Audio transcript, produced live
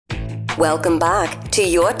Welcome back to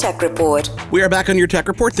Your Tech Report. We are back on Your Tech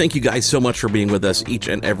Report. Thank you guys so much for being with us each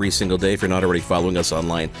and every single day. If you're not already following us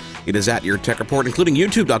online, it is at Your Tech Report, including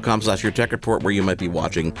youtube.com/Your Tech Report, where you might be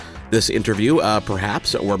watching this interview,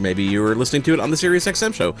 perhaps, or maybe you're listening to it on the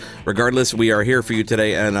SiriusXM show. Regardless, we are here for you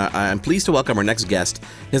today, and I'm pleased to welcome our next guest.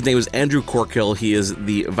 His name is Andrew Corkill. He is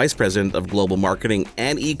the Vice President of Global Marketing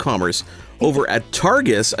and E-Commerce over at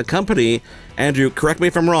Targus, a company. Andrew, correct me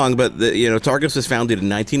if I'm wrong, but Targus was founded in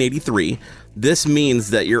 1983. This means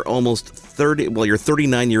that you're almost 30. Well, you're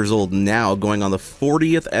 39 years old now, going on the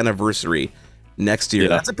 40th anniversary next year. Yeah.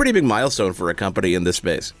 That's a pretty big milestone for a company in this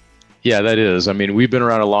space. Yeah, that is. I mean, we've been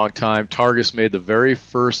around a long time. Targus made the very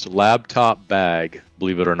first laptop bag,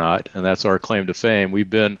 believe it or not, and that's our claim to fame. We've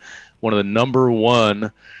been one of the number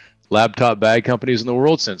one laptop bag companies in the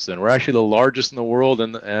world since then. We're actually the largest in the world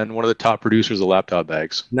and one of the top producers of laptop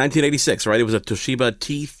bags. 1986, right? It was a Toshiba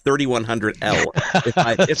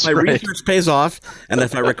T3100L. If my research pays off, and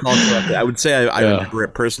if I recall correctly, I would say I remember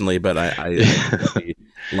it personally, but I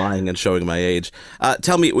lying and showing my age.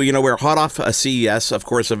 Tell me, we're hot off a CES, of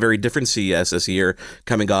course, a very different CES this year,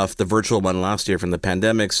 coming off the virtual one last year from the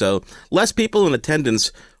pandemic. So less people in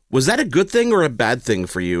attendance. Was that a good thing or a bad thing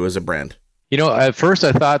for you as a brand? At first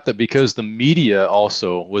I thought that because the media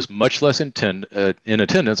also was much less in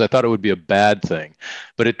attendance, I thought it would be a bad thing.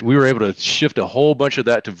 But we were able to shift a whole bunch of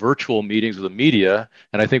that to virtual meetings with the media,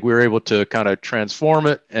 and I think we were able to kind of transform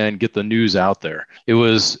it and get the news out there. It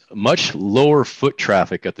was much lower foot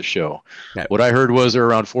traffic at the show. Okay. What I heard was there were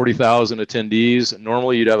around 40,000 attendees.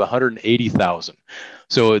 Normally you'd have 180,000.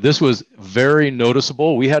 So this was very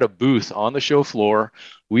noticeable. We had a booth on the show floor.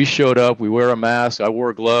 We showed up, we wear a mask, I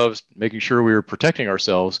wore gloves, making sure we were protecting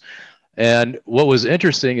ourselves. And what was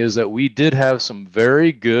interesting is that we did have some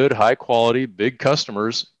very good, high quality, big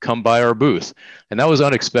customers come by our booth. And that was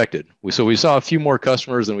unexpected. So we saw a few more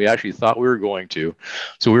customers than we actually thought we were going to.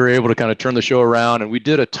 So we were able to kind of turn the show around, and we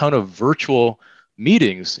did a ton of virtual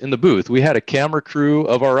meetings in the booth. We had a camera crew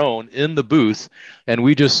of our own in the booth, and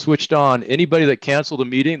we just switched on anybody that canceled a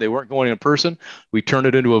meeting, they weren't going in person, we turned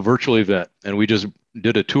it into a virtual event, and we just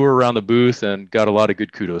did a tour around the booth and got a lot of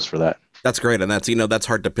good kudos for that. That's great, and that's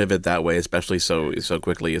hard to pivot that way, especially so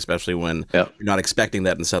quickly, especially when you're not expecting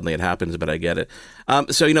that and suddenly it happens. But I get it.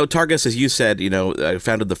 So Targus, as you said,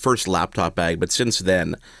 founded the first laptop bag, but since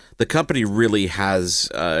then, the company really has,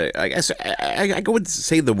 I guess, I would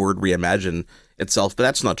say the word reimagine itself, but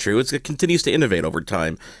that's not true. It continues to innovate over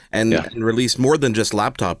time and release more than just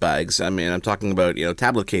laptop bags. I mean, I'm talking about,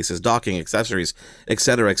 tablet cases, docking, accessories, et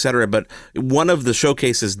cetera, et cetera. But one of the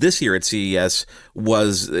showcases this year at CES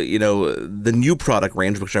was, the new product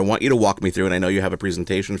range, which I want you to walk me through, and I know you have a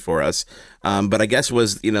presentation for us. But I guess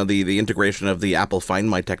was, the integration of the Apple Find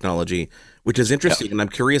My technology, which is interesting. And I'm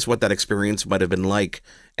curious what that experience might have been like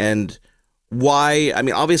and why. I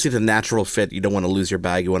mean, obviously it's a natural fit. You don't want to lose your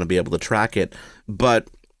bag. You want to be able to track it. But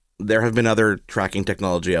there have been other tracking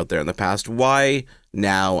technology out there in the past. Why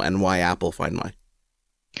now, and why Apple Find My?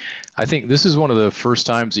 I think this is one of the first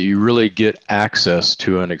times that you really get access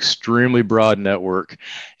to an extremely broad network,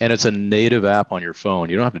 and it's a native app on your phone.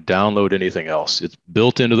 You don't have to download anything else. It's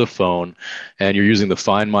built into the phone, and you're using the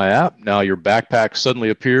Find My app. Now your backpack suddenly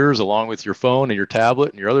appears along with your phone and your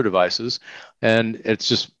tablet and your other devices, and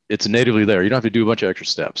it's natively there. You don't have to do a bunch of extra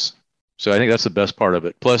steps. So I think that's the best part of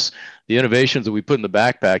it. Plus, the innovations that we put in the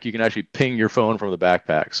backpack, you can actually ping your phone from the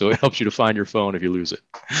backpack. So it helps you to find your phone if you lose it.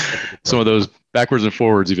 Some of those backwards and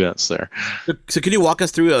forwards events there. So can you walk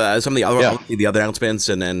us through some of the other announcements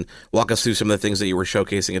and walk us through some of the things that you were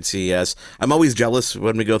showcasing at CES? I'm always jealous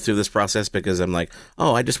when we go through this process because I'm like,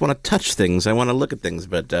 oh, I just want to touch things. I want to look at things.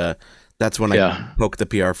 But that's when I poke the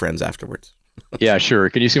PR friends afterwards. Yeah,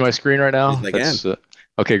 sure. Can you see my screen right now? Yes, I can.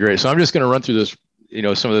 Okay, great. So I'm just going to run through this,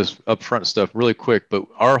 some of this upfront stuff really quick, but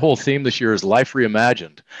our whole theme this year is Life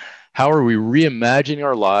Reimagined. How are we reimagining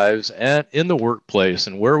our lives and in the workplace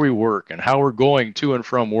and where we work and how we're going to and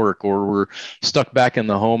from work, or we're stuck back in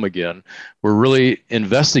the home again? We're really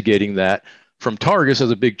investigating that from Targus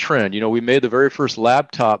as a big trend. We made the very first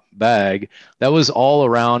laptop bag that was all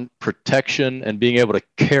around protection and being able to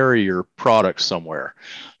carry your products somewhere.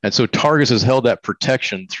 And so Targus has held that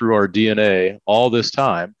protection through our DNA all this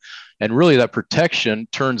time. And really that protection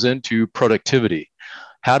turns into productivity.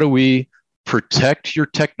 How do we protect your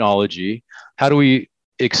technology? How do we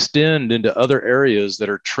extend into other areas that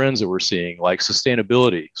are trends that we're seeing, like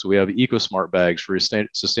sustainability? So we have EcoSmart bags for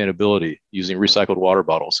sustainability using recycled water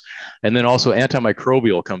bottles. And then also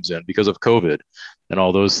antimicrobial comes in because of COVID and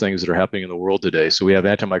all those things that are happening in the world today. So we have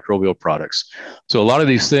antimicrobial products. So a lot of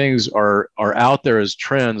these things are out there as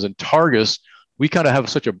trends, and Targus we kind of have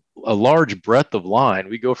such a large breadth of line.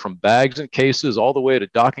 We go from bags and cases all the way to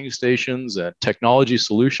docking stations and technology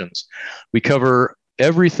solutions. We cover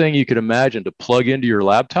everything you could imagine to plug into your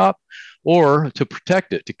laptop or to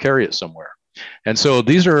protect it, to carry it somewhere. And so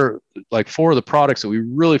these are like 4 of the products that we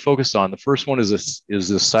really focused on. The first one is this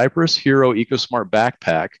Cypress Hero EcoSmart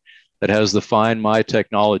backpack that has the Find My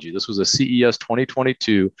technology. This was a CES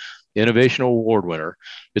 2022 Innovation Award winner.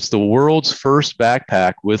 It's the world's first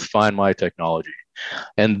backpack with Find My technology.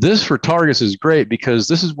 And this for Targus is great because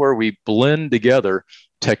this is where we blend together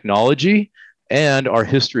technology and our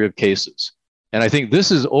history of cases. And I think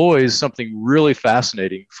this is always something really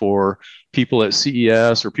fascinating for people at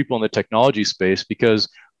CES or people in the technology space, because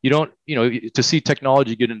you don't, to see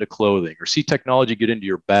technology get into clothing or see technology get into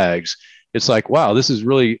your bags, it's like, wow, this is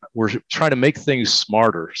really, we're trying to make things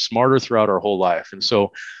smarter throughout our whole life. And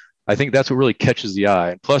so I think that's what really catches the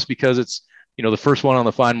eye. And plus, because it's, the first one on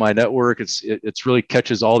the Find My network, it's really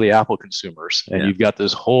catches all the Apple consumers. And you've got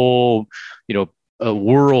this whole, a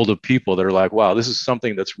world of people that are like, wow, this is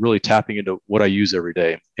something that's really tapping into what I use every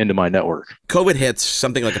day, into my network. COVID hits,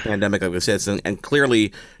 something like a pandemic like this, and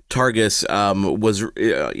clearly Targus was,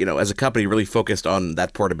 as a company, really focused on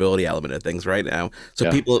that portability element of things right now.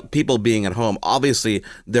 So people being at home, obviously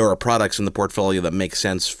there are products in the portfolio that make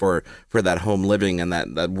sense for that home living and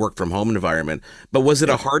that work from home environment. But was it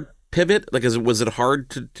a hard pivot? Like, was it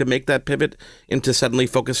hard to make that pivot into suddenly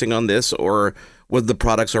focusing on this, or were the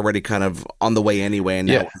products already kind of on the way anyway, and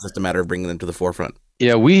now it's just a matter of bringing them to the forefront?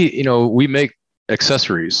 Yeah, we make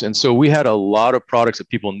accessories, and so we had a lot of products that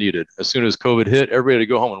people needed. As soon as COVID hit, everybody had to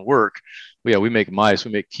go home and work. We make mice,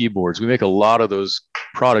 we make keyboards, we make a lot of those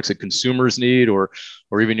products that consumers need, or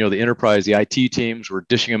even the enterprise, the IT teams were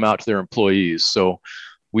dishing them out to their employees. So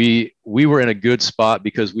we were in a good spot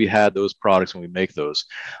because we had those products and we make those.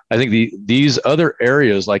 I think these other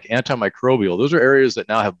areas like antimicrobial, those are areas that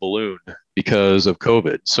now have ballooned because of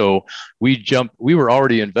COVID. So we were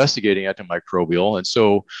already investigating antimicrobial. And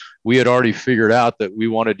so we had already figured out that we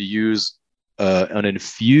wanted to use an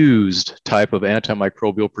infused type of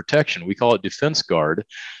antimicrobial protection. We call it Defense Guard,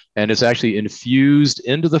 and it's actually infused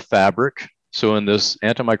into the fabric. So in this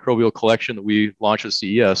antimicrobial collection that we launched at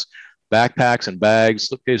CES, backpacks and bags,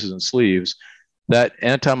 slipcases and sleeves, that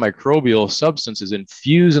antimicrobial substance is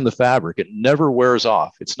infused in the fabric. It never wears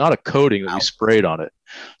off. It's not a coating that we sprayed on it.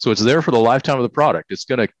 So it's there for the lifetime of the product. It's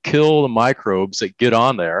going to kill the microbes that get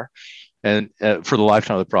on there and for the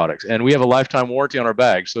lifetime of the products. And we have a lifetime warranty on our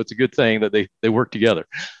bags. So it's a good thing that they work together.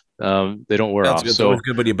 They don't wear off. Good. So it's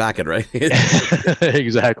good when you back it, right?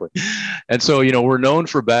 Exactly. And so, we're known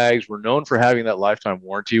for bags. We're known for having that lifetime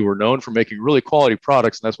warranty. We're known for making really quality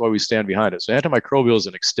products, and that's why we stand behind it. So antimicrobial is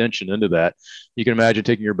an extension into that. You can imagine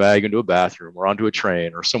taking your bag into a bathroom or onto a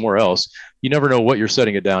train or somewhere else. You never know what you're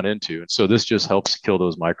setting it down into. And so this just helps kill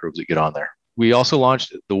those microbes that get on there. We also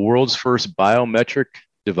launched the world's first biometric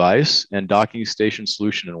device and docking station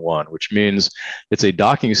solution in one, which means it's a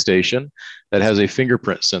docking station that has a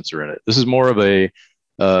fingerprint sensor in it. This is more of a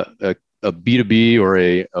B2B or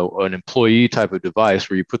an employee type of device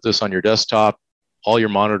where you put this on your desktop, all your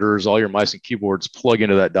monitors, all your mice and keyboards plug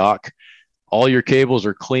into that dock. All your cables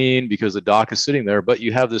are clean because the dock is sitting there, but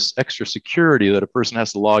you have this extra security that a person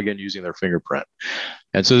has to log in using their fingerprint.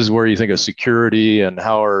 And so this is where you think of security and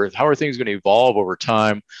how are things going to evolve over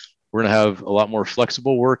time. We're going to have a lot more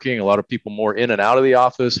flexible working, a lot of people more in and out of the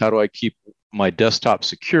office. How do I keep my desktop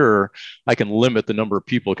secure? I can limit the number of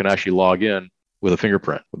people who can actually log in with a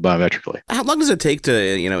fingerprint biometrically. How long does it take to,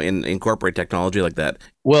 incorporate technology like that?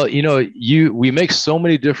 Well, we make so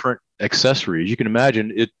many different accessories. You can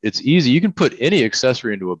imagine it's easy. You can put any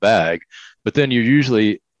accessory into a bag, but then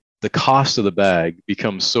the cost of the bag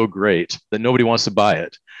becomes so great that nobody wants to buy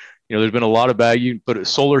it. There's been a lot of bags. You can put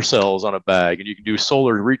solar cells on a bag and you can do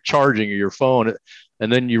solar recharging of your phone. And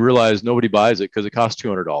then you realize nobody buys it because it costs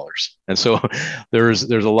 $200. And so there's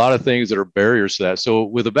a lot of things that are barriers to that. So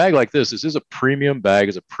with a bag like this is a premium bag,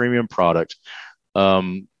 it's a premium product.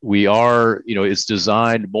 It's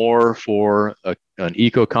designed more for an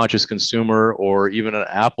eco-conscious consumer or even an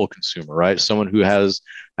Apple consumer, right? Someone who has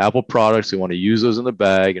Apple products, they want to use those in the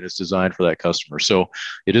bag, and it's designed for that customer. So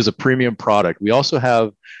it is a premium product. We also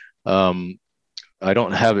have, I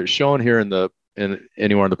don't have it shown here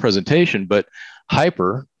anywhere in the presentation, but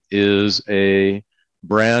Hyper is a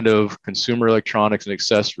brand of consumer electronics and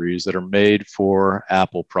accessories that are made for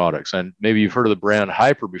Apple products. And maybe you've heard of the brand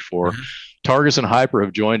Hyper before. Mm-hmm. Targus and Hyper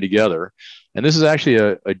have joined together. And this is actually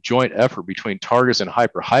a joint effort between Targus and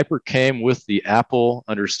Hyper. Hyper came with the Apple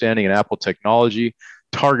understanding and Apple technology.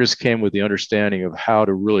 Targus came with the understanding of how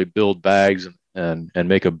to really build bags and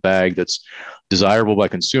make a bag that's desirable by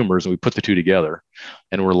consumers. And we put the two together,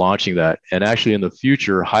 and we're launching that. And actually in the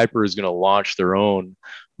future, Hyper is going to launch their own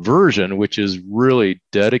version, which is really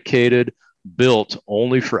dedicated, built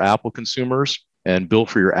only for Apple consumers and built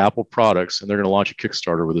for your Apple products. And they're going to launch a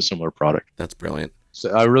Kickstarter with a similar product. That's brilliant. So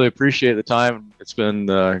I really appreciate the time. It's been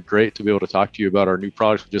great to be able to talk to you about our new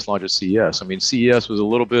products we just launched at CES. I mean, CES was a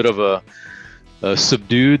little bit of a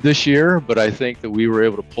subdued this year, but I think that we were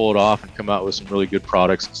able to pull it off and come out with some really good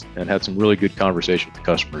products and had some really good conversation with the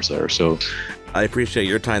customers there. So I appreciate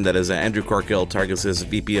your time. That is Andrew Corkill, Targus'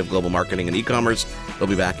 VP of Global Marketing and E-commerce. We'll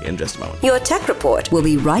be back in just a moment. Your Tech Report will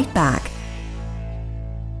be right back.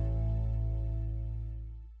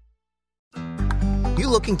 You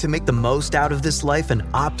looking to make the most out of this life and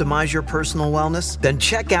optimize your personal wellness? Then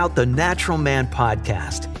check out the Natural Man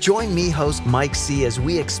Podcast. Join me, host Mike C., as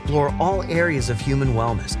we explore all areas of human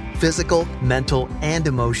wellness, physical, mental, and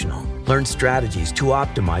emotional. Learn strategies to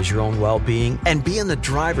optimize your own well-being and be in the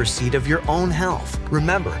driver's seat of your own health.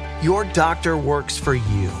 Remember, your doctor works for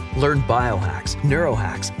you. Learn biohacks,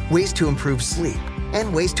 neurohacks, ways to improve sleep,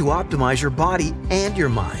 and ways to optimize your body and your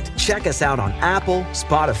mind. Check us out on Apple,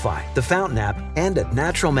 Spotify, the Fountain app, and at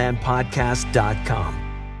naturalmanpodcast.com.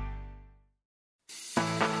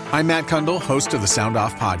 I'm Matt Kundle, host of the Sound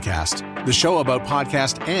Off Podcast, the show about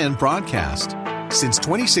podcast and broadcast. Since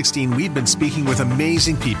 2016, we've been speaking with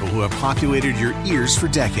amazing people who have populated your ears for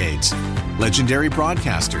decades. Legendary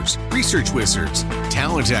broadcasters, research wizards,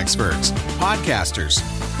 talent experts, podcasters,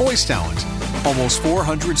 voice talent. Almost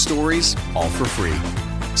 400 stories, all for free.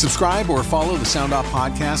 Subscribe or follow the Sound Off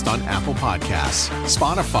Podcast on Apple Podcasts,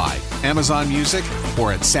 Spotify, Amazon Music,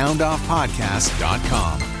 or at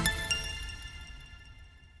soundoffpodcast.com.